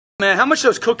Man, how much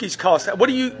those cookies cost? What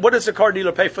does the car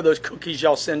dealer pay for those cookies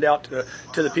y'all send out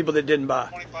to the people that didn't buy?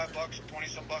 25 bucks, 20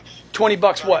 some bucks. 20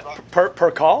 bucks what? Per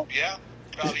call? Yeah,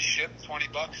 probably shipped 20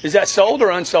 bucks. Is that sold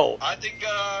or unsold? I think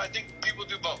people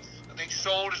do both. I think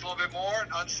sold is a little bit more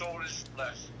and unsold is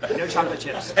less. No chocolate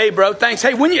chips. Hey, bro, thanks.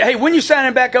 Hey, when you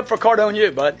signing back up for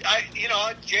Cardone, bud?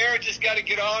 Jared just got to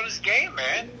get on his game,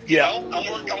 man. Yeah. I'm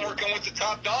working with the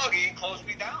top dog. He ain't closed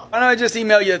me down. Why don't I just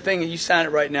email you a thing and you sign it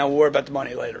right now? We'll worry about the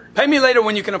money later. Pay me later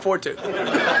when you can afford to.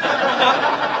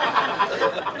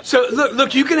 So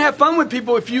look, you can have fun with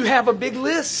people if you have a big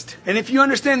list. And if you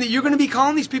understand that you're going to be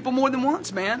calling these people more than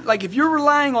once, man. Like if you're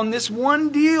relying on this one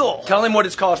deal, tell him what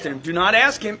it's costing him. Do not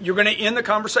ask him. You're going to end the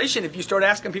conversation if you start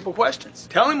asking people questions.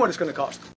 Tell him what it's going to cost him.